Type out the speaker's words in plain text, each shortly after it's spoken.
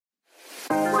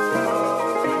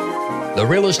The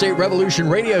Real Estate Revolution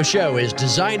radio show is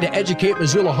designed to educate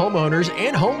Missoula homeowners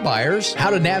and home buyers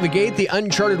how to navigate the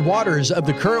uncharted waters of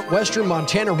the current Western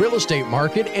Montana real estate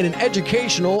market in an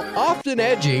educational, often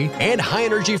edgy, and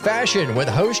high-energy fashion with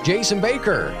host Jason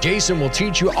Baker. Jason will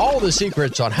teach you all the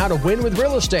secrets on how to win with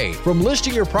real estate, from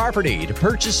listing your property to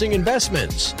purchasing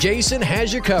investments. Jason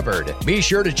has you covered. Be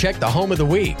sure to check the home of the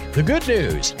week, the good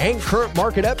news, and current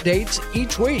market updates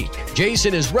each week.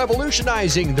 Jason is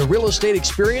revolutionizing the real estate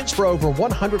experience for over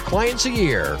 100 clients a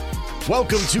year.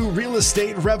 Welcome to Real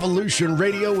Estate Revolution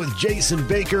Radio with Jason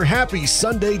Baker. Happy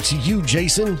Sunday to you,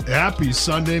 Jason. Happy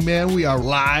Sunday, man. We are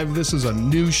live. This is a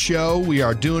new show. We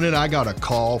are doing it. I got a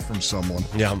call from someone.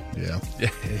 Yeah.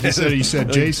 He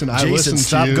said, Jason, I listened to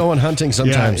stop you. going hunting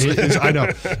sometimes. Yeah, I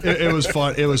know. It was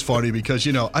fun. It was funny because,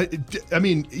 I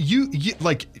mean, you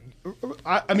like,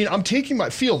 I mean, I'm taking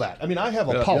feel that. I mean, I have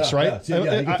a pulse, right? Yeah,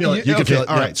 you can feel it. You can feel it.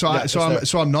 All right.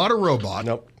 So I'm not a robot.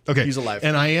 Nope. Okay. He's alive.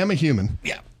 And I am a human.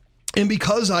 Yeah. And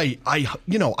because I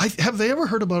have they ever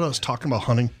heard about us talking about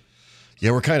hunting?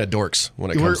 Yeah, we're kind of dorks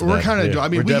when it comes to that. We're kind of. I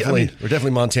mean, we're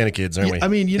definitely Montana kids, aren't we? I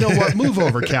mean, you know what? Move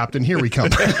over, Captain. Here we come.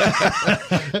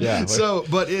 Yeah. So,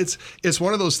 but it's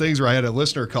one of those things where I had a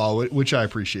listener call, which I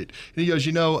appreciate. And he goes,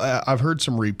 I've heard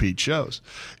some repeat shows,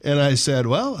 and I said,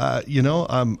 well,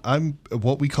 I'm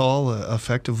what we call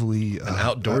effectively an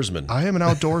outdoorsman. I am an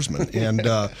outdoorsman,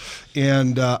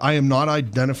 and I am not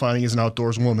identifying as an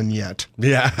outdoorswoman yet.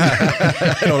 Yeah,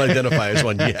 I don't identify as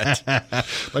one yet,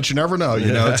 but you never know.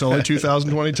 It's only 2022,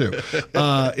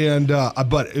 but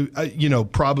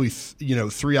probably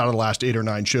 3 out of the last 8 or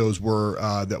 9 shows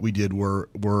that we did were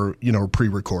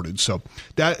pre-recorded. So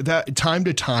that time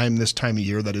to time, this time of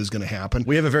year, that is going to happen.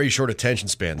 We have a very short attention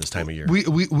span this time of year.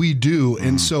 We do,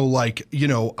 and so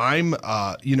I'm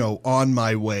on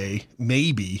my way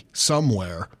maybe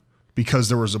somewhere, because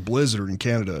there was a blizzard in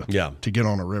Canada to get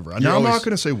on a river. Now, I'm not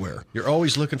going to say where. You're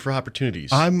always looking for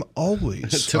opportunities. I'm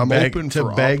always. I'm open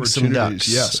for bag opportunities. Some ducks.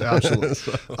 Yes, absolutely.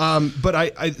 But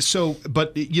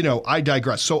I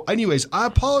digress. So anyways, I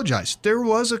apologize. There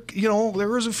was a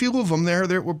few of them there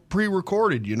that were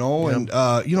pre-recorded,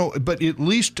 but at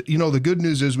least, the good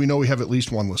news is we know we have at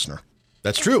least one listener.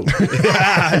 That's true.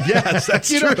 Yes, that's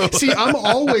true. See, I'm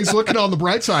always looking on the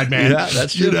bright side, man. Yeah,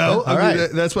 that's true. All right.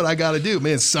 That's what I got to do,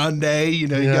 man. It's Sunday, you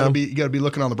got to be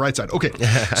looking on the bright side. Okay,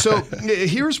 so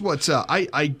here's what's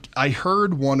I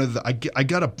heard one of I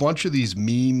got a bunch of these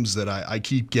memes that I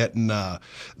keep getting that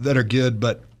are good,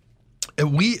 but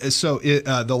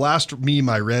the last meme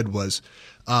I read was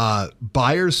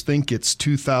buyers think it's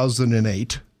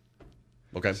 2008.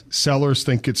 Okay. Sellers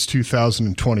think it's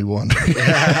 2021.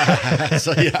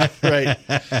 So yeah, right.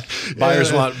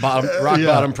 Buyers want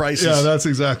bottom prices. Yeah, that's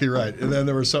exactly right. And then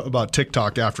there was something about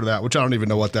TikTok after that, which I don't even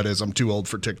know what that is. I'm too old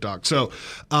for TikTok. So,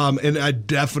 and I'm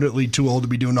definitely too old to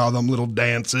be doing all them little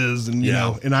dances and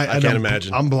and I can't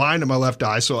imagine. I'm blind in my left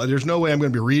eye, so there's no way I'm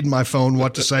going to be reading my phone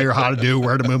what to say or how to do,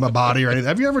 where to move my body or anything.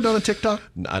 Have you ever done a TikTok?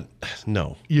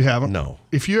 No. You haven't? No.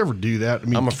 If you ever do that,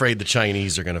 I'm afraid the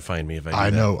Chinese are going to find me if I do that. I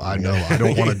know. I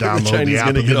don't want to download the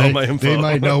app. Get all my info. They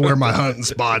might know where my hunting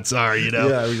spots are,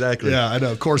 Yeah, exactly. Yeah, I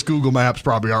know. Of course, Google Maps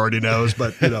probably already knows,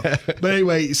 but But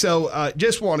anyway, so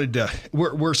just wanted to.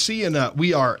 We're seeing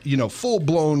we are full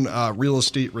blown real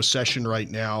estate recession right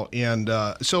now, and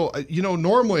so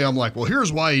normally I'm like, well,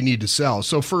 here's why you need to sell.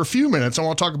 So for a few minutes, I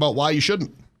want to talk about why you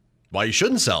shouldn't. Why you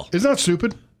shouldn't sell? Isn't that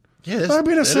stupid? Yeah, I've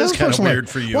been a salesperson. Kind of weird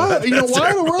for you. Why in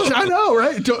the world? I know,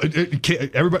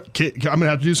 right? Everybody, I'm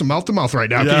gonna have to do some mouth to mouth right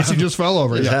now. Casey just fell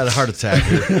over. He had a heart attack.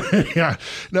 Yeah,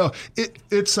 no,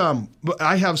 it's I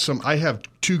have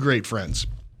 2 great friends,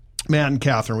 Matt and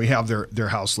Catherine. We have their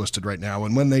house listed right now,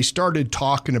 and when they started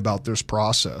talking about this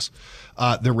process,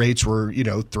 the rates were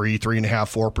 3.5%,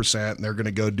 4%, and they're going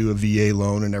to go do a VA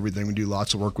loan and everything. We do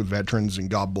lots of work with veterans, and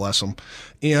God bless them.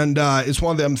 And it's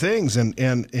one of them things.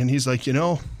 And he's like,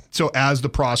 so as the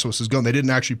process is going, they didn't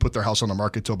actually put their house on the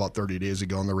market till about 30 days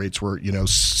ago, and the rates were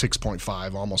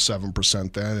 6.5, almost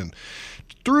 7% then. And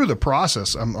through the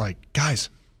process, I'm like, guys,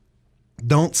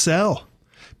 don't sell.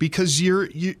 Because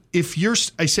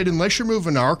I said, unless you're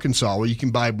moving to Arkansas, where you can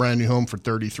buy a brand new home for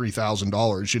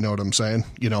 $33,000, you know what I'm saying?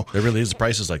 There really is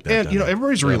prices like that. And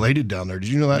everybody's related down there. Did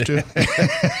you know that too?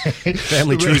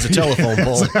 Family tree's a telephone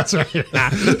pole. That's right.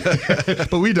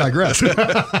 But we digress. We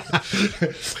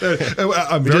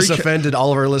just offended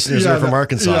all of our listeners who are from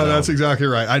Arkansas. Yeah, that's exactly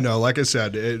right. I know. Like I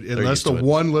said, unless the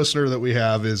one listener that we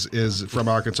have is from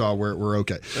Arkansas, we're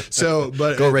okay. So,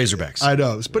 but go Razorbacks. I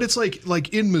know, but it's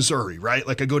like in Missouri, right?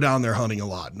 Like I go down there hunting a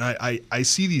lot, and I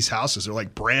see these houses. They're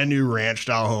like brand new ranch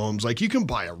style homes. Like you can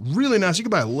buy a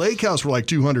lake house for like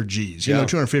 200 G's,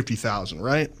 250,000,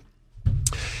 right?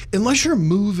 unless you're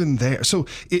moving there. So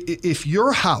if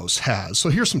your house has, so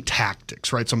here's some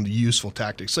tactics, right? Some of the useful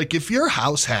tactics. Like if your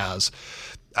house has,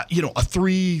 a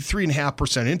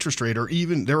 3.5% interest rate, or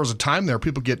even there was a time there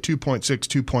people get 2.6,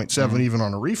 2.7 even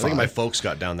on a refi. I think my folks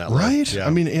got down that line. Right? Yeah.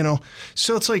 I mean,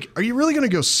 so it's like, are you really going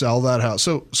to go sell that house?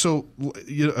 So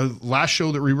last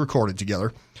show that we recorded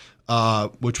together,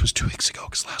 which was 2 weeks ago,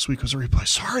 because last week was a replay.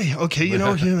 Sorry. Okay,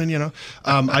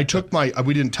 I took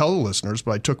we didn't tell the listeners,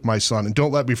 but I took my son, and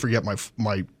don't let me forget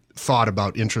my thought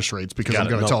about interest rates, because I'm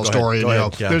going to tell a story.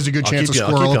 Ahead. There's a good chance a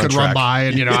squirrel could run by,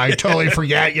 and I totally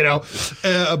forget.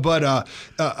 But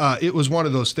it was one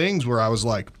of those things where I was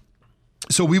like,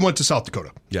 so we went to South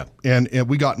Dakota. Yeah, and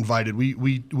we got invited.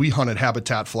 We hunted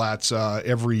Habitat Flats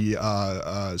every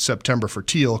September for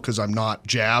teal, because I'm not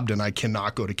jabbed and I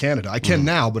cannot go to Canada. I can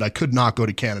now, but I could not go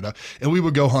to Canada. And we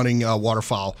would go hunting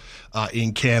waterfowl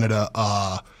in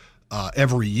Canada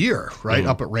every year, right,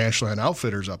 up at Ranchland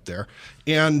Outfitters up there,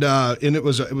 and it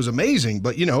was amazing.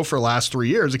 But for the last 3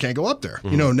 years, I can't go up there.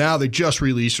 Now they just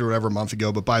released it whatever a month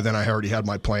ago, but by then I already had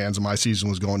my plans and my season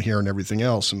was going here and everything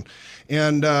else.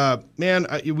 And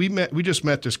we just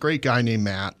met this great guy named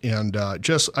Matt, and I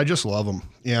just love him,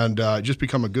 and just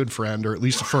become a good friend, or at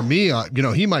least for me,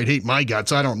 he might hate my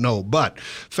guts, I don't know, but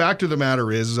fact of the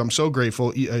matter is I'm so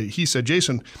grateful. He said,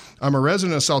 Jason, I'm a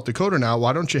resident of South Dakota now.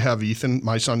 Why don't you have Ethan,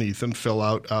 my son Ethan, fill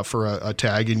out for a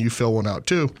tag, and you fill one out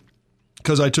too?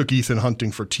 Because I took Ethan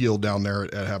hunting for teal down there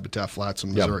at Habitat Flats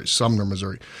in Missouri, Sumner,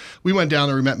 Missouri. We went down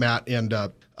there, we met Matt, and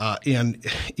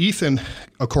Ethan,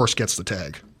 of course, gets the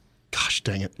tag. Gosh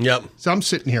dang it. Yep. So I'm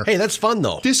sitting here. Hey, that's fun,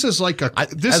 though. This is like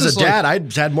as a dad,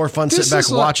 I'd had more fun sitting back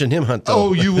watching him hunt, though.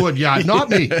 Oh, you would? Yeah, not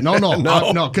me. No.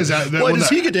 Because why does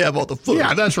he get to have all the food?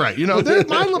 Yeah, that's right.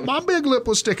 My big lip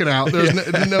was sticking out.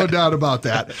 There's no doubt about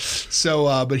that.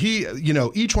 So, but he,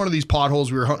 each one of these potholes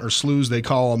we were hunting, or sloughs they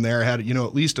call them there, had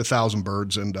at least 1,000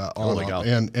 birds, and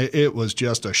and it was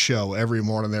just a show. Every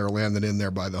morning they were landing in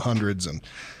there by the hundreds, and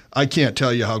I can't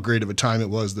tell you how great of a time it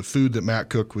was. The food that Matt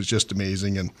cooked was just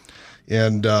amazing,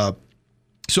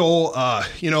 So,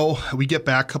 we get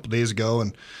back a couple days ago,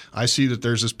 and I see that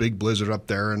there's this big blizzard up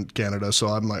there in Canada. So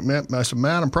I'm like, Matt,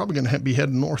 I'm probably going to be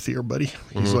heading north here, buddy.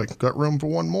 He's like, got room for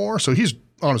one more? So he's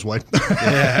on his way.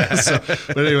 Yeah.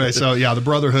 But anyway, the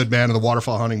brotherhood, man, of the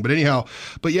waterfowl hunting. But anyhow,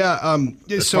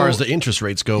 as far as the interest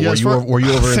rates go, were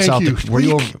you over in South Dakota? Were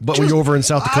you over in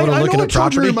South Dakota looking at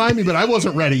property? Remind me, but I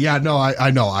wasn't ready. Yeah, no, I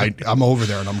know. I'm over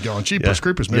there, and I'm going, Jeepers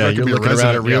Creepers. Maybe I could be a resident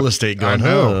around at real estate going, I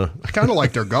know. I kind of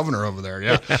like their governor over there.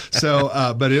 Yeah.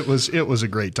 So, but it was a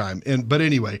great time. But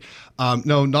anyway,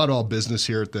 no, not all business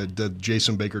here at the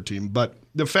Jason Baker team. But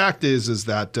the fact is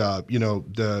that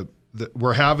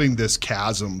we're having this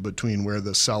chasm between where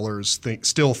the sellers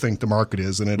still think the market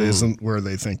is, and it isn't where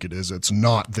they think it is. It's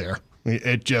not there.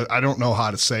 I don't know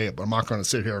how to say it, but I'm not going to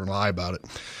sit here and lie about it.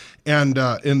 And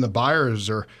the buyers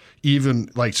are even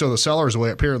so the sellers are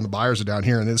way up here and the buyers are down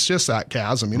here, and it's just that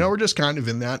chasm. We're just kind of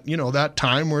in that that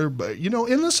time where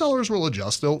and the sellers will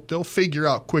adjust. They'll figure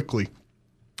out quickly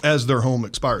as their home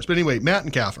expires. But anyway, Matt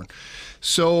and Catherine.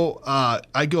 So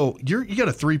I go, you got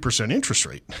a 3% interest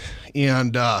rate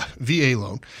and VA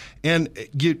loan, and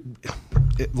you're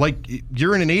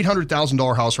in an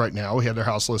 $800,000 house right now. We had their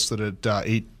house listed at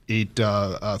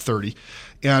 $830,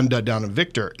 and down in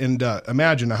Victor. And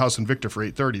imagine a house in Victor for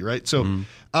 $830, right? So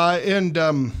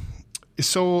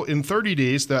so in 30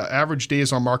 days, the average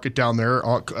days on market down there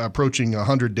approaching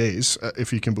 100 days,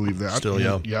 if you can believe that. Still,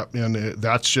 yeah. Yep, and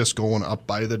that's just going up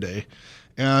by the day.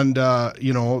 And,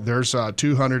 there's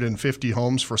 250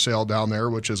 homes for sale down there,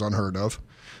 which is unheard of,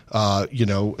 for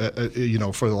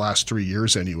the last 3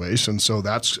 years anyways. And so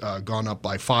that's gone up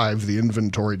by 5, the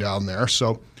inventory down there.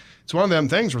 So it's one of them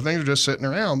things where things are just sitting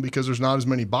around because there's not as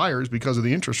many buyers because of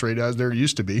the interest rate as there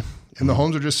used to be. And the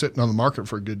homes are just sitting on the market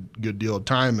for a good deal of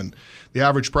time. And the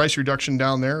average price reduction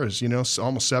down there is,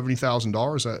 almost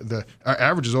 $70,000. The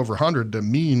average is over 100. The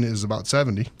mean is about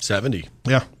 70. 70.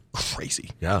 Yeah.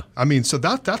 Crazy. Yeah. I mean, so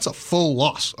that's a full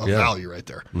loss of value right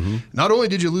there. Mm-hmm. Not only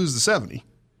did you lose the 70,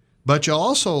 but you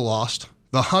also lost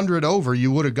the 100 over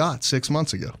you would have got 6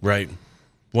 months ago. Right.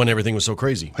 When everything was so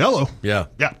crazy. Hello. Yeah.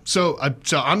 Yeah. So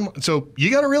you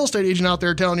got a real estate agent out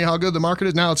there telling you how good the market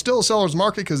is. Now it's still a seller's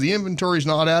market because the inventory is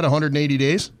not at 180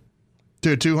 days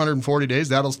to 240 days.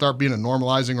 That'll start being a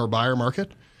normalizing or buyer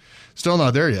market. Still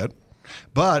not there yet.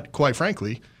 But quite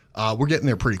frankly, we're getting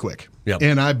there pretty quick. Yep.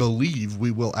 And I believe we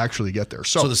will actually get there.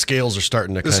 So the scales are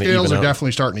starting to kind of even out. The scales are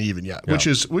definitely starting to even, which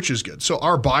is good. So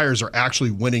our buyers are actually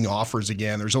winning offers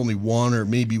again. There's only one or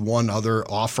maybe one other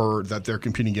offer that they're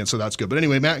competing against, so that's good. But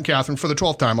anyway, Matt and Catherine, for the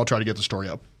 12th time, I'll try to get the story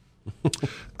up.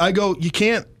 I go, you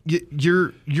can't.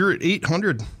 You're at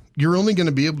 800. you're only going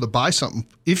to be able to buy something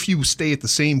if you stay at the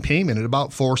same payment at about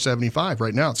 $475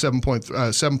 right now. It's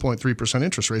 7.3%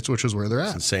 interest rates, which is where they're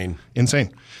at. It's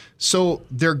insane. So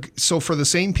for the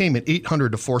same payment,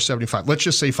 $800 to $475. Let's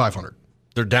just say $500.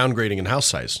 They're downgrading in house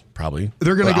size, probably.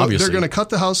 They're going to cut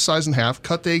the house size in half,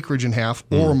 cut the acreage in half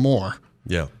or more.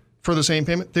 Yeah. For the same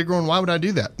payment. They're going, why would I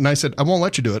do that? And I said, I won't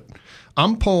let you do it.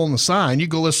 I'm pulling the sign. You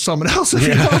go list someone else if you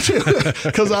want to,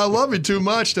 because I love you too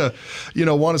much to,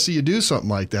 want to see you do something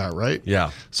like that, right? Yeah.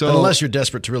 So and unless you're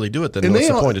desperate to really do it, then what's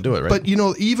the point to do it, right? But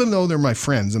even though they're my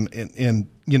friends and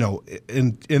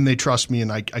they trust me,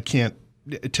 and I can't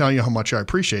tell you how much I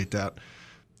appreciate that,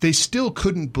 they still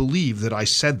couldn't believe that I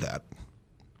said that.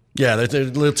 Yeah, they're a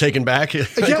little taken back.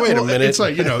 Wait a minute. It's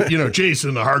like,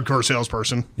 Jason, the hardcore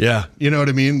salesperson. Yeah. You know what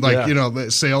I mean? Like, the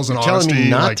sales and honesty. Telling me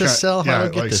not to sell? How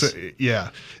do I get this? Yeah.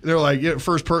 They're like,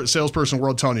 salesperson in the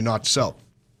world telling you not to sell.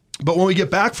 But when we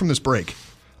get back from this break,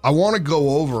 I want to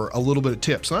go over a little bit of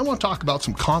tips, and I want to talk about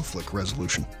some conflict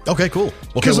resolution. Okay, cool.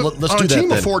 Okay, well, let's do that. On a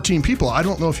team of 14 people, I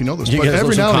don't know if you know this, but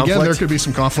every now and again there could be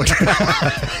some conflict.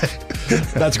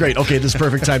 That's great. Okay, this is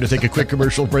perfect time to take a quick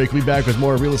commercial break. We'll be back with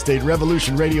more Real Estate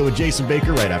Revolution Radio with Jason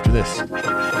Baker right after this.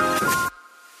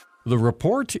 The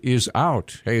report is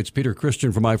out. Hey, it's Peter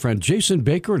Christian from my friend Jason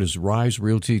Baker and his Rise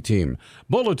Realty team.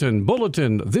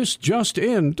 Bulletin, this just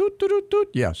in. Doot, doot, doot, doot.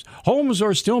 Yes, homes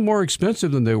are still more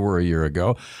expensive than they were a year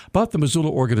ago, but the Missoula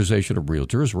Organization of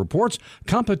Realtors reports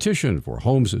competition for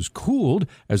homes has cooled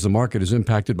as the market is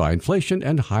impacted by inflation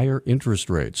and higher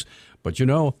interest rates. But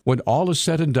when all is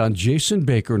said and done, Jason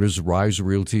Baker and his Rise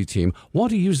Realty team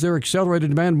want to use their accelerated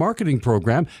demand marketing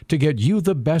program to get you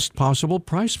the best possible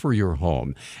price for your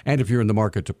home. And if you're in the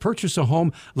market to purchase a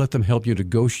home, let them help you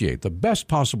negotiate the best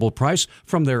possible price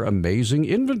from their amazing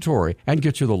inventory and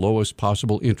get you the lowest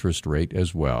possible interest rate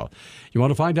as well. You want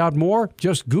to find out more?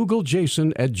 Just Google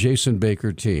Jason at Jason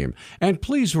Baker Team. And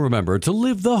please remember to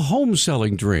live the home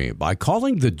selling dream by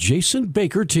calling the Jason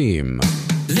Baker Team.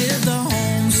 Live the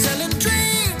home selling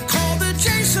dream. Call the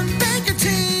Jason Baker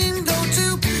Team. Go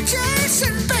to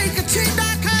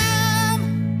jasonbakerteam.com.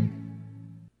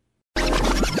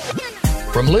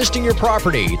 From listing your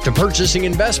property to purchasing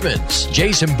investments,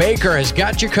 Jason Baker has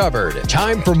got you covered.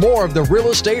 Time for more of the Real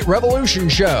Estate Revolution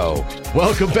Show.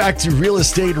 Welcome back to Real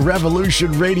Estate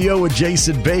Revolution Radio with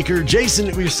Jason Baker.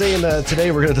 Jason, we were saying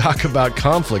today we're going to talk about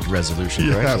conflict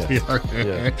resolution, right? We are.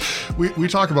 Yeah. We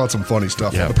talk about some funny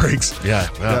stuff on the breaks. Yeah.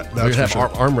 Well, we're going to have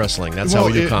arm wrestling. That's how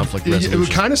we do conflict resolution. It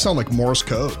would kind of sound like Morse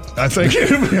code, I think.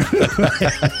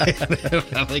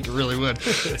 I think it really would.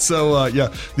 So,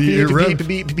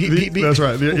 beep, beep. That's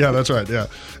right. That's right. Yeah.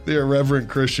 The irreverent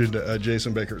Christian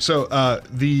Jason Baker. So,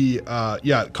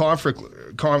 conflict.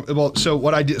 So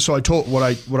what I did. So I told what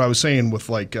I was saying with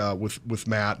with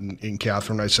Matt and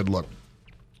Catherine. I said, look,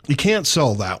 you can't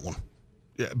sell that one,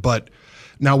 but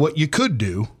now what you could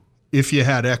do if you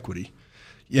had equity,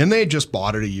 and they just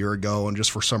bought it a year ago, and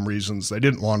just for some reasons they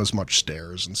didn't want as much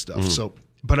stairs and stuff. So,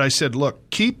 but I said, look,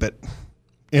 keep it,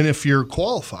 and if you're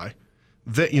qualify,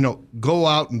 that go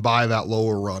out and buy that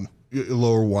lower one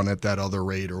at that other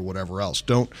rate or whatever else.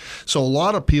 So a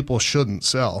lot of people shouldn't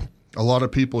sell. A lot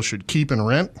of people should keep and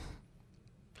rent.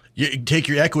 You take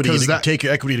your equity. Take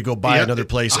your equity to go buy another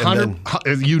place, and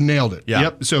then you nailed it. Yeah.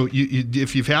 Yep. So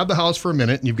if you've had the house for a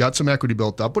minute and you've got some equity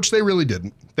built up, which they really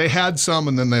didn't, they had some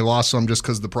and then they lost some just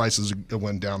because the prices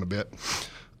went down a bit.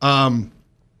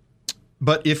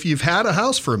 But if you've had a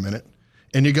house for a minute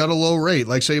and you got a low rate,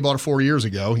 like say you bought it 4 years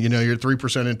ago, you're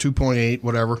 3% and 2.8,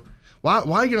 whatever. Why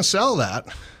are you going to sell that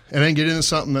and then get into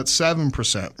something that's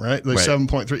 7%, right? Like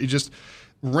 7.3. You just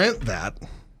rent that.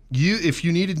 If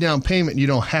you need a down payment and you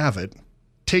don't have it,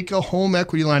 take a home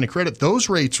equity line of credit. Those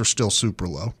rates are still super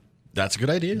low. That's a good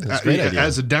idea. That's a great idea.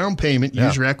 As a down payment,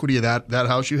 use your equity of that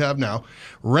house you have now.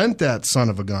 Rent that son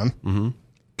of a gun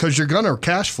because you're going to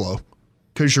cash flow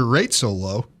because your rate's so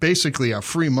low. Basically, have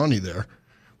free money there.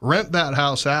 Rent that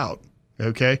house out,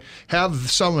 okay? Have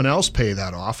someone else pay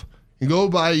that off and go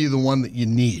buy you the one that you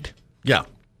need. Yeah.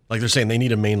 Like they're saying they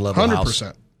need a main level 100%. house.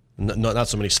 Not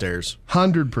so many stairs.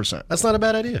 100%. That's not a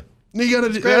bad idea. You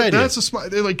got to. That's a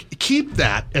smart. Keep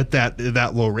that at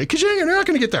that low rate because you're not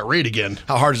going to get that rate again.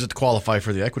 How hard is it to qualify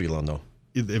for the equity loan though?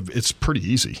 It's pretty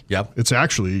easy. Yeah. It's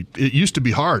actually. It used to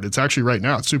be hard. It's actually right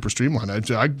now. It's super streamlined.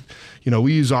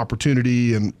 We use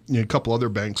Opportunity and a couple other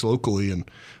banks locally, and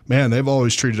man, they've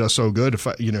always treated us so good. If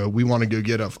we want to go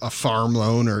get a farm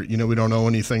loan, or we don't owe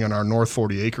anything on our north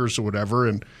 40 acres or whatever,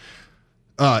 and.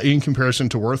 In comparison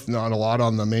to worth, not a lot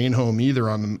on the main home either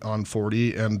on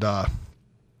 40, and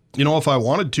if I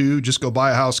wanted to just go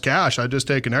buy a house cash, I'd just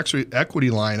take an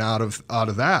equity line out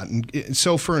of that. And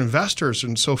so for investors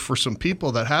and so for some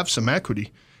people that have some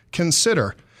equity,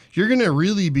 consider you're going to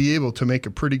really be able to make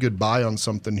a pretty good buy on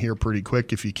something here pretty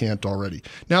quick if you can't already.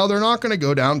 Now, they're not going to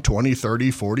go down 20,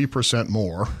 30, 40%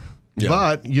 more. Yeah.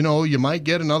 But, you might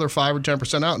get another 5 or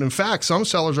 10% out. And in fact, some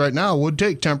sellers right now would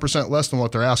take 10% less than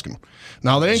what they're asking.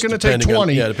 Now, they ain't going to take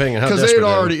 20 depending on how because desperate they'd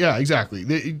already, yeah,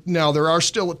 exactly. Now, there are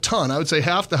still a ton. I would say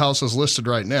half the houses listed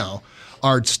right now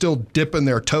are still dipping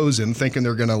their toes in, thinking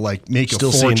they're going to make a fortune.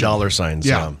 Still seeing dollar signs.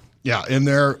 Yeah. And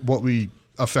they're what we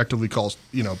effectively call,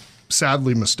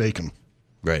 sadly mistaken.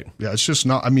 Right. Yeah, it's just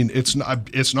not. I mean, it's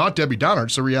not Debbie Downer.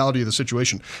 It's the reality of the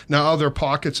situation. Now, are there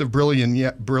pockets of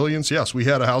brilliance? Yes, we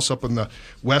had a house up in the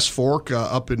West Fork,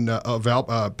 up in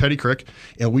Petty Creek,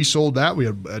 and we sold that. We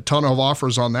had a ton of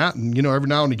offers on that, and every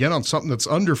now and again on something that's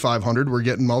under 500, we're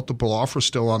getting multiple offers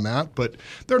still on that, but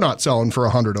they're not selling for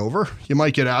 100 over. You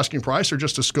might get asking price or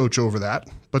just a scotch over that,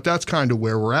 but that's kind of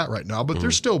where we're at right now. But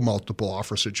there's still multiple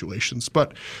offer situations,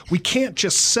 but we can't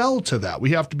just sell to that.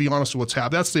 We have to be honest with what's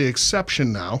happening. That's the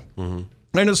exception now. And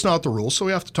it's not the rule, so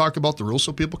we have to talk about the rules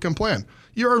so people can plan.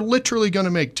 You're literally going to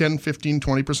make 10, 15,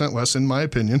 20% less, in my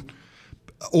opinion,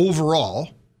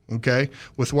 overall, okay,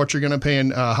 with what you're going to pay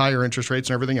in higher interest rates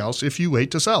and everything else if you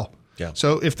wait to sell. Yeah.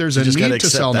 So if there's a need to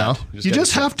sell now, you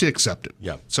just have to accept it.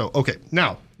 Yeah. So, okay,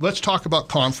 now let's talk about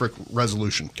conflict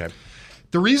resolution. Okay.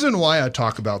 The reason why I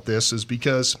talk about this is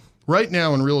because right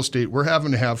now in real estate, we're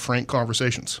having to have frank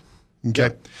conversations. Okay.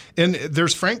 Yeah. And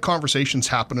there's frank conversations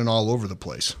happening all over the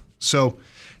place. So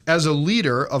as a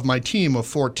leader of my team of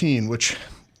 14, which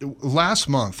last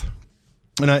month,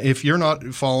 and if you're not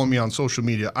following me on social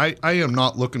media, I am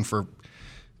not looking for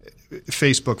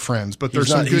Facebook friends, but there's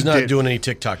some good. He's not doing any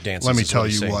TikTok dances. Let me tell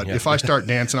you what. If I start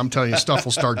dancing, I'm telling you, stuff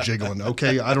will start jiggling.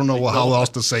 Okay, I don't know how else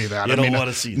to say that. You don't want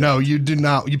to see that. No, you do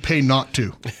not. You pay not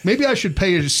to. Maybe I should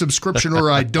pay a subscription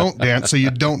where I don't dance, so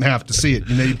you don't have to see it.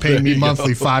 You pay me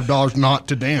monthly $5 not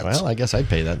to dance. Well, I guess I'd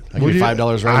pay that. I give you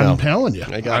 $5 right now. I'm telling you,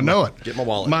 I know it. Get my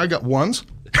wallet. I got ones.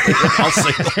 I'll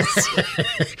say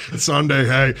this. Sunday,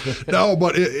 hey. No,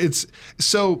 but it's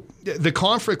so the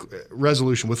conflict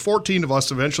resolution with 14 of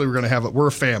us, eventually we're going to have it. We're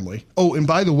a family. Oh, and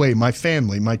by the way, my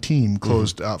team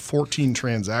closed 14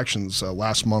 transactions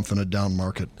last month in a down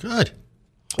market. Good.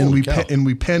 And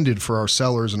we pended for our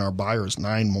sellers and our buyers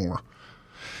 9 more.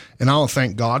 And I want to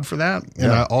thank God for that. And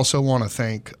I also want to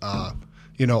thank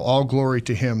all glory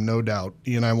to him, no doubt.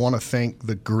 And I want to thank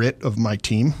the grit of my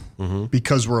team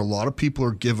because where a lot of people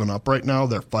are giving up right now,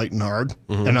 they're fighting hard.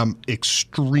 And I'm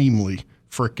extremely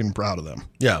freaking proud of them.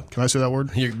 Yeah. Can I say that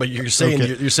word? But you're saying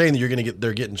that you're going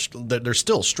to get there's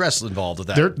still stress involved with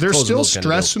that. There's still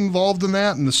stress involved in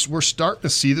that, and we're starting to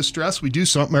see the stress. We do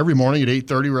something every morning at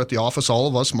 8:30. We're at the office, all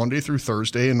of us, Monday through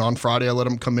Thursday, and on Friday I let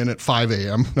them come in at 5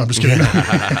 a.m. No, I'm just kidding.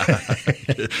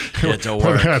 Don't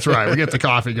worry. That's right. We get the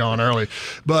coffee going early,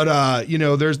 but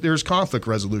there's conflict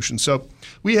resolution. So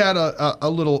we had a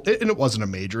little, and it wasn't a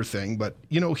major thing, but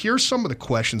here's some of the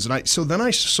questions, and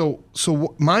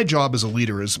so my job as a leader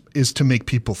is to make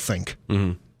people think.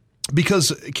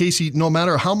 Because Casey, no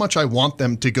matter how much I want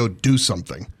them to go do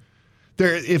something,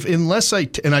 unless I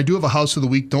do have a house of the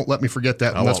week, don't let me forget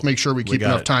that. And let's make sure we keep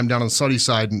enough time down on Sunny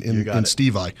side in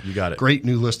Stevie. You got it. Great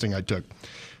new listing I took.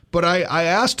 But I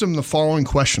asked them the following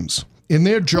questions, and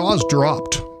their jaws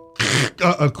dropped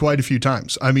quite a few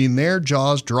times. I mean, their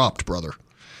jaws dropped, brother.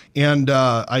 And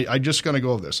I just going to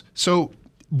go over this. So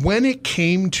when it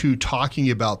came to talking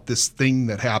about this thing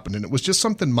that happened, and it was just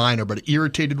something minor, but it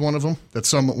irritated one of them, that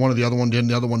one of the other one didn't,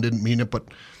 the other one didn't mean it, but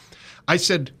I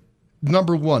said,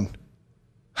 number one,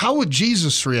 how would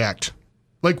Jesus react?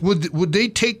 Like, would they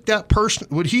take that person,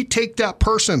 would he take that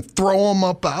person and throw him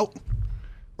up out?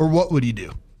 Or what would he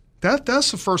do?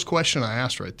 That's the first question I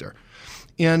asked right there.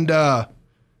 And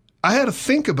I had to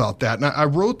think about that, and I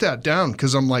wrote that down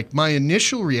because I'm like, my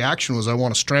initial reaction was I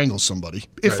want to strangle somebody.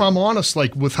 If I'm honest,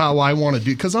 like with how I want to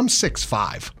do, because I'm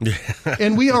 6'5",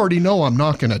 and we already know I'm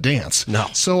not going to dance. No,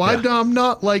 so I'm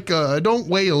not like I don't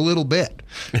weigh a little bit,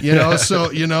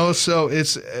 So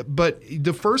it's. But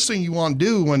the first thing you want to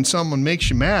do when someone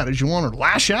makes you mad is you want to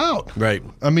lash out. Right.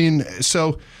 I mean,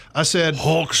 so I said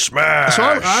Hulk smash. So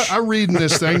I'm reading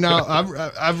this thing now.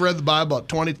 I've read the Bible about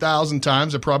 20,000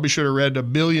 times. I probably should have read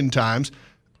 1 billion times.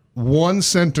 One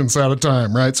sentence at a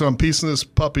time, right? So I'm piecing this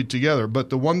puppy together. But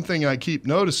the one thing I keep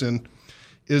noticing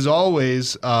is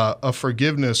always a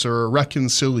forgiveness or a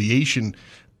reconciliation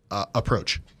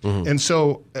approach. And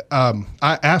so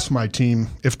I asked my team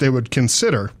if they would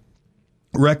consider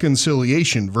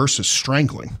reconciliation versus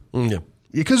strangling. Yeah.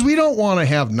 Because we don't want to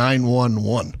have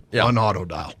 911 on auto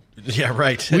dial. Yeah,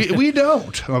 right. We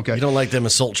don't. Okay. You don't like them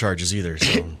assault charges either.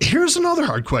 So. Here's another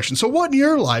hard question. So what in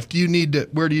your life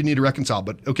where do you need to reconcile?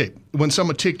 But okay, when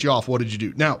someone ticked you off, what did you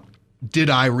do? Now, did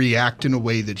I react in a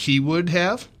way that he would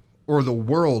have or the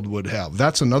world would have?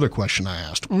 That's another question I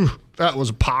asked. Ooh, that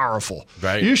was powerful.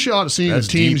 Right. You should have seen the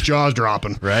team's jaws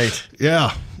dropping. Right.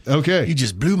 Yeah. Okay. You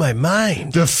just blew my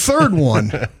mind. The third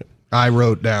one I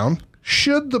wrote down,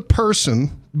 should the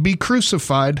person be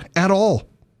crucified at all?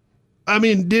 I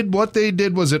mean, what they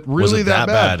did, was it really that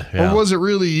bad? Yeah. Or was it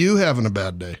really you having a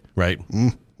bad day? Right.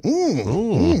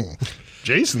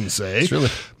 Jason say. It's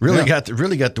really got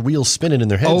the wheels spinning in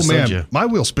their heads. Oh, man. Don't you? My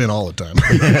wheels spin all the time.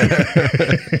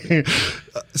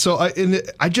 So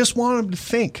I just want them to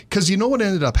think. Because you know what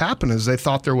ended up happening is they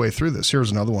thought their way through this. Here's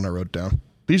another one I wrote down.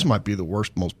 These might be the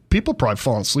worst. Most people probably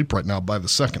falling asleep right now by the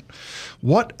second.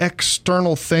 What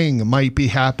external thing might be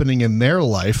happening in their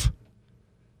life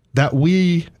that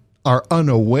we are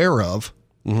unaware of,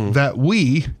 that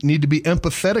we need to be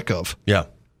empathetic of? Yeah.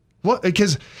 What?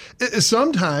 Because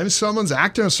sometimes someone's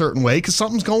acting a certain way because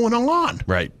something's going on.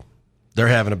 Right. They're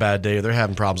having a bad day or they're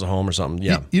having problems at home or something.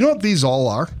 Yeah. You know what these all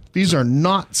are? These are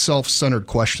not self-centered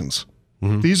questions.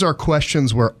 These are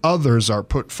questions where others are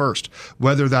put first,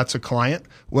 whether that's a client,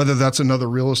 whether that's another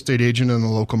real estate agent in the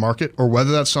local market, or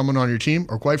whether that's someone on your team,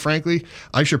 or quite frankly,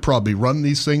 I should probably run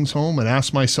these things home and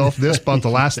ask myself this about the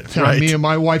last time me and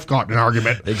my wife got in an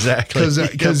argument. Exactly.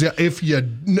 Because if you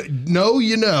know,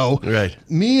 you know, right.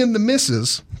 Me and the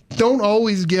missus don't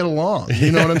always get along.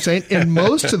 You know what I'm saying? And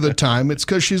most of the time, it's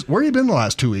because where you been the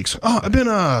last 2 weeks? Oh, I've been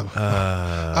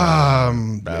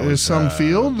some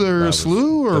field or a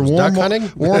slough or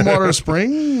warm water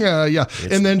spring. Yeah.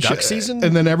 And then duck season.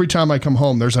 And then every time I come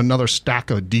home, there's another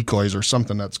stack of decoys or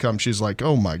something that's come. She's like,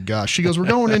 oh my gosh. She goes, we're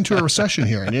going into a recession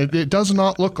here. And it does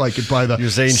not look like it by the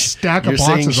stack of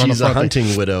boxes on the front. She's a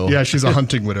hunting widow. Yeah, she's a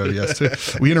hunting widow.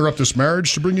 Yes. We interrupt this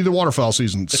marriage to bring you the waterfowl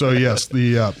season. So yes,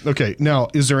 okay. Now,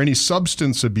 is there any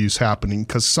substance abuse happening?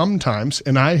 Because sometimes,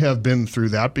 and I have been through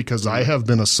that because I have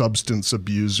been a substance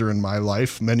abuser in my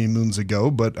life many moons ago,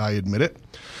 but I admit it.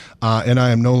 And I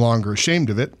am no longer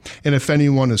ashamed of it. And if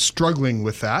anyone is struggling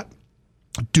with that,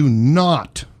 do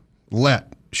not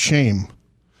let shame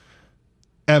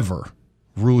ever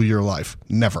rule your life.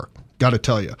 Never. Got to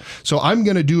tell you. So I'm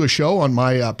going to do a show on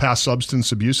my past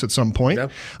substance abuse at some point.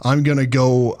 Yep. I'm going to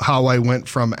go how I went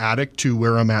from addict to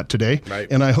where I'm at today. Right.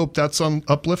 And I hope that's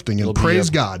uplifting. And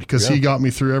praise God, because he got me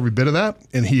through every bit of that,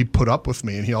 and he put up with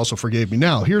me, and he also forgave me.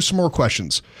 Now, here's some more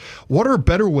questions. What are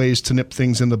better ways to nip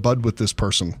things in the bud with this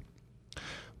person?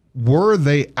 Were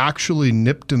they actually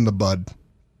nipped in the bud?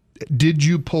 Did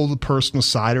you pull the person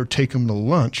aside or take them to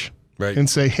lunch and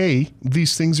say, hey,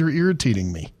 these things are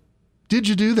irritating me? Did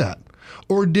you do that?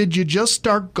 Or did you just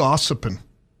start gossiping?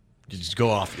 You just go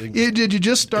off. Did you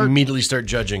just immediately start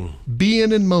judging?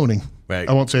 Being and moaning. Right.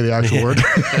 I won't say the actual word.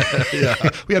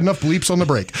 We had enough bleeps on the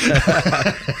break.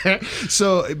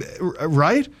 So,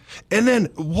 right? And then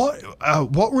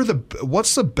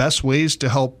what's the best ways to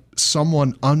help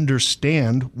someone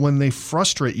understand when they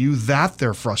frustrate you that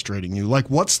they're frustrating you? Like,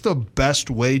 what's the best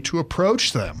way to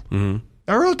approach them? Mm-hmm.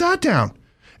 I wrote that down.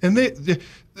 And they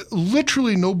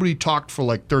literally nobody talked for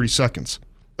like 30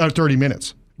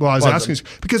 minutes. Well, I was asking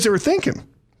because they were thinking.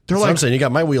 They're like, I'm saying, you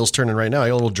got my wheels turning right now. I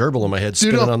got a little gerbil in my head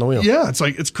spinning on the wheel. Yeah,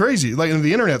 it's crazy. Like in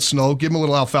the internet snow, give them a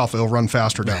little alfalfa, it'll run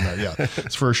faster down there. Yeah,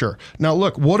 it's for sure. Now,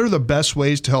 look, what are the best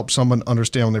ways to help someone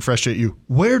understand when they frustrate you?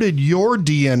 Where did your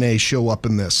DNA show up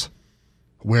in this?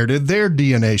 Where did their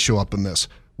DNA show up in this?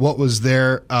 What was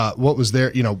their,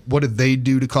 what did they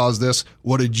do to cause this?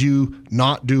 What did you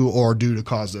not do or do to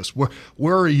cause this?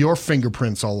 Where are your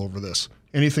fingerprints all over this?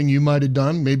 Anything you might have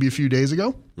done maybe a few days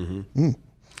ago? Mm-hmm.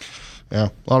 Yeah,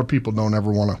 a lot of people don't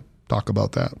ever want to talk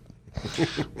about that.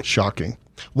 Shocking.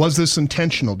 Was this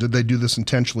intentional? Did they do this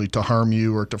intentionally to harm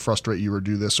you or to frustrate you or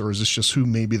do this? Or is this just who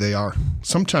maybe they are?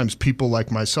 Sometimes people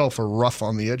like myself are rough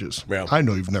on the edges. Yeah. I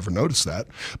know you've never noticed that.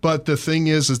 But the thing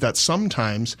is that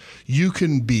sometimes you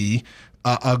can be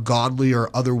a godly or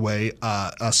other way,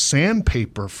 a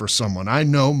sandpaper for someone. I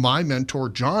know my mentor,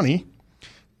 Johnny,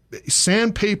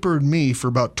 sandpapered me for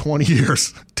about 20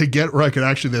 years to get where I could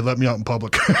actually, they let me out in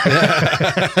public.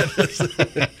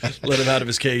 Let him out of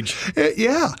his cage.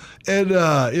 Yeah. And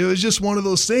it was just one of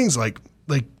those things like,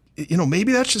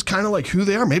 maybe that's just kind of like who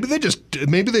they are. Maybe they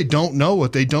don't know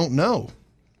what they don't know.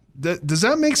 Does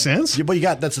that make sense? Yeah, but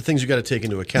that's the things you got to take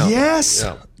into account. Yes.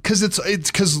 Yeah.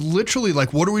 Because literally,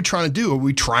 like, what are we trying to do? Are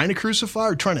we trying to crucify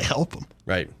or trying to help them?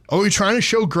 Right. Are we trying to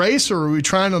show grace or are we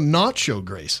trying to not show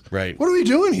grace? Right. What are we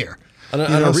doing here? On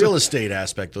a real estate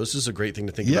aspect, though, this is a great thing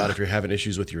to think about if you're having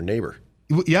issues with your neighbor.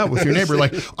 Yeah, with your neighbor.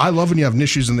 Like, I love when you have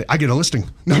issues and I get a listing.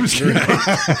 No, I'm just kidding.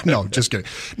 No, just kidding.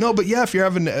 No, but yeah, if you're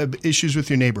having issues with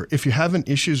your neighbor, if you're having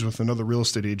issues with another real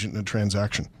estate agent in a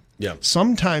transaction,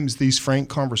 sometimes these frank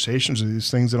conversations are these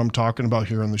things that I'm talking about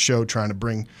here on the show, trying to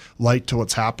bring light to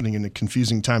what's happening in a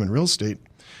confusing time in real estate.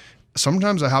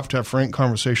 Sometimes I have to have frank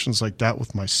conversations like that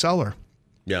with my seller.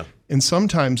 Yeah. And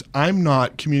sometimes I'm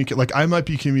not communicating, like I might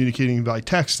be communicating by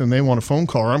text and they want a phone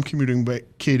call, or I'm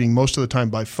communicating most of the time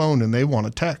by phone and they want a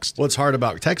text. What's hard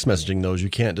about text messaging, though, is you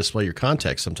can't display your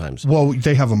context sometimes. Well,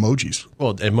 they have emojis.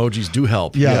 Well, emojis do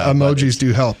help. Yeah, emojis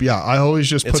do help. Yeah, I always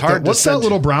just put hard that. What's that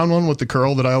little brown one with the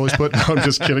curl that I always put? No, I'm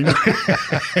just kidding.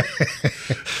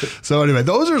 So anyway,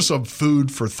 those are some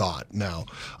food for thought. Now,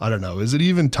 I don't know. Is it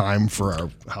even time for our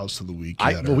house of the week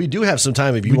yet? Well, we do have some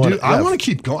time if you want. I want to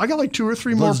keep going. I got like 2 or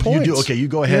 3 more points. Okay, you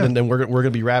go ahead, and then we're going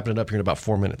to be wrapping it up here in about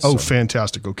 4 minutes. Oh,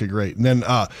 fantastic. Okay, great.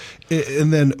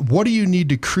 And then what do you need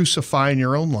to crucify in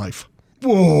your own life?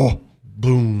 Whoa,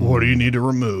 boom. What do you need to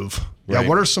remove? Right. Yeah,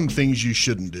 what are some things you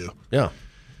shouldn't do? Yeah.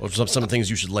 Or some things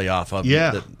you should lay off of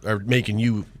that are making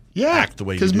you act the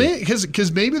way you do.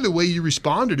 Because maybe the way you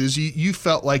responded is you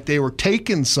felt like they were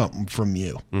taking something from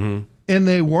you, and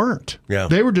they weren't. Yeah.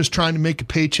 They were just trying to make a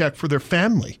paycheck for their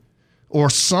family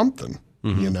or something,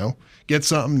 get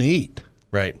something to eat.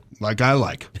 Right. Like I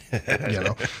like,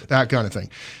 that kind of thing.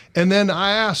 And then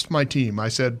I asked my team, I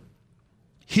said,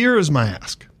 here is my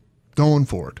ask going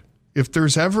forward. If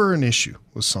there's ever an issue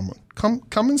with someone, come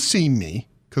and see me,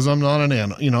 because I'm not an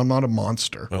animal, I'm not a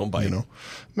monster. I don't bite.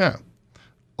 Yeah.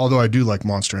 Although I do like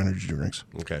Monster energy drinks.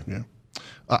 Okay. Yeah.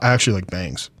 I actually like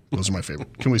Bangs. Those are my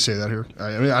favorite. Can we say that here?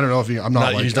 I mean, I don't know if I'm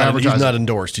not like advertising. He's not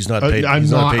endorsed. He's not paid. I'm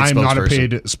not a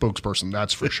paid spokesperson. spokesperson.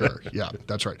 That's for sure. Yeah,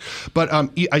 that's right. But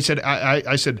I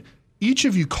said, each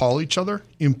of you call each other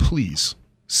and please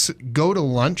go to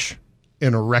lunch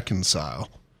and reconcile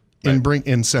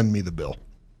and send me the bill.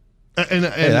 And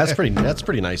that's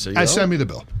pretty nice of you. Send me the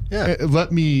bill. Yeah.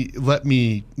 Let me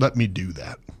do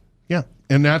that. Yeah.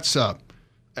 And that's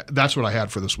what I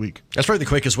had for this week. That's probably the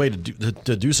quickest way to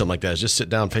do something like that is just sit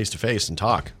down face to face and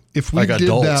talk. If we did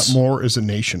that more as a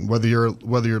nation, whether you're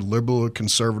liberal or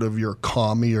conservative, you're a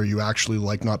commie, or you actually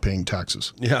like not paying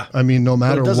taxes. Yeah. I mean, no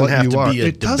matter what you are,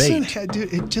 it doesn't.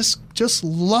 It just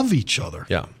love each other.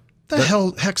 Yeah.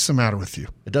 Heck's the matter with you?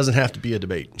 It doesn't have to be a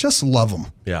debate. Just love them.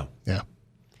 Yeah. Yeah.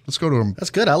 Let's go to them. That's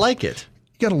good. I like it.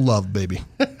 You gotta love, baby.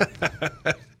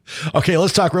 Okay,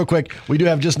 let's talk real quick. We do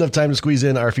have just enough time to squeeze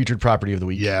in our featured property of the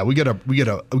week. Yeah, we get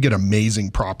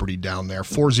amazing property down there.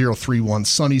 4031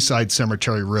 Sunnyside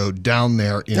Cemetery Road down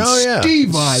there in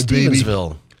Stevensville.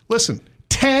 Baby. Listen,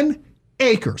 10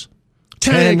 acres.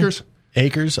 10 acres.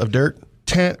 Acres of dirt?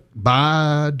 10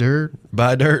 by dirt.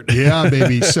 By dirt. Yeah,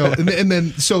 baby. So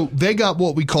so they got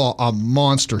what we call a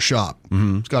monster shop.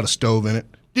 It's got a stove in it.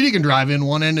 You can drive in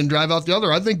one end and drive out the other.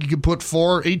 I think you could put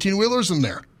 4 18-wheelers in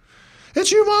there.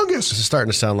 It's humongous. This is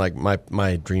starting to sound like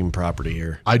my dream property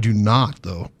here. I do not,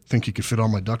 though, think you could fit all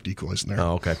my duck decoys in there.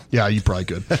 Oh, okay. Yeah, you probably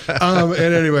could. And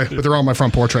anyway, but they're on my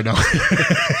front porch right now.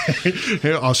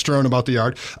 I'll strewn about the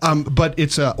yard. But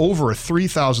it's over a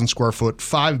 3,000 square foot,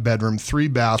 5-bedroom,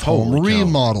 3-bath home,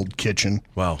 remodeled kitchen.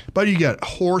 Wow. But you got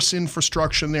horse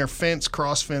infrastructure in there, fence,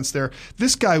 cross fence there.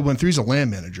 This guy went through, he's a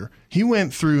land manager. He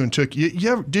went through and took,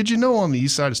 did you know on the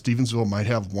east side of Stevensville might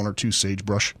have 1 or 2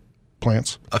 sagebrush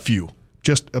plants? A few.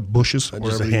 Just bushes, just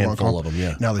whatever a you want to handful call of them.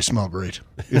 Yeah. Now they smell great.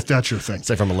 If that's your thing.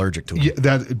 Say if I'm allergic to them. Yeah,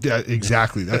 that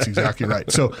exactly. That's exactly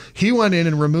right. So he went in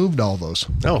and removed all those.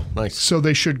 Oh, nice. So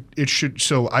it should.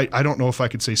 So I don't know if I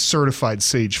could say certified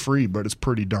sage free, but it's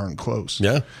pretty darn close.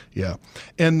 Yeah. Yeah.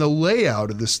 And the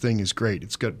layout of this thing is great.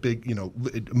 It's got big,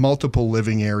 multiple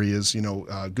living areas,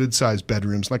 good sized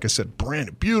bedrooms. Like I said,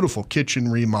 beautiful kitchen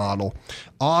remodel,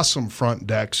 awesome front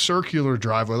deck, circular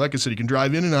driveway. Like I said, you can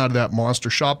drive in and out of that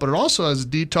monster shop, but it also has a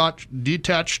detached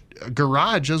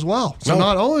garage as well. So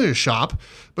not only a shop,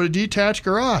 but a detached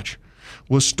garage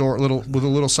with a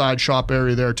little side shop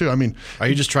area there too. I mean, are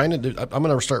you just trying to do? I'm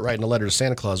going to start writing a letter to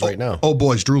Santa Claus right now. Oh,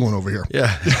 boy's drooling over here.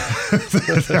 Yeah,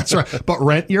 that's right. But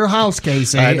rent your house,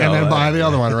 Casey, and then buy the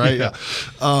other one, right?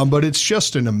 Yeah. But it's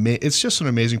just an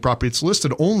amazing property. It's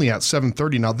listed only at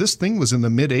 $730. Now this thing was in the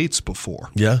mid-8s before.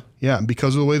 Yeah. Yeah, and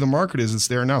because of the way the market is, it's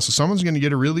there now. So someone's going to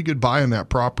get a really good buy on that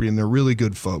property, and they're really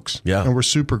good folks. Yeah. And we're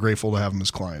super grateful to have them as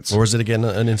clients. Where is it again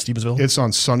in Stevensville? It's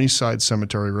on Sunnyside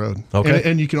Cemetery Road. Okay.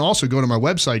 And you can also go to my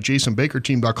website,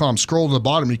 jasonbakerteam.com. Scroll to the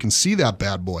bottom, you can see that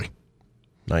bad boy.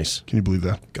 Nice. Can you believe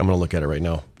that? I'm going to look at it right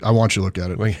now. I want you to look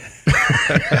at it.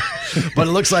 But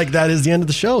it looks like that is the end of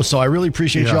the show. So I really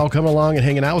appreciate you all coming along and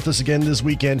hanging out with us again this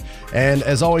weekend. And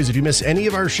as always, if you miss any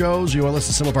of our shows, you want to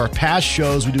listen to some of our past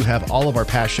shows, we do have all of our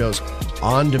past shows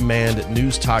on demand at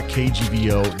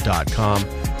newstalkkgvo.com.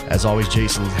 As always,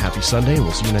 Jason, happy Sunday.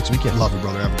 We'll see you next weekend. Love you,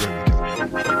 brother. Have a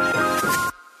great weekend.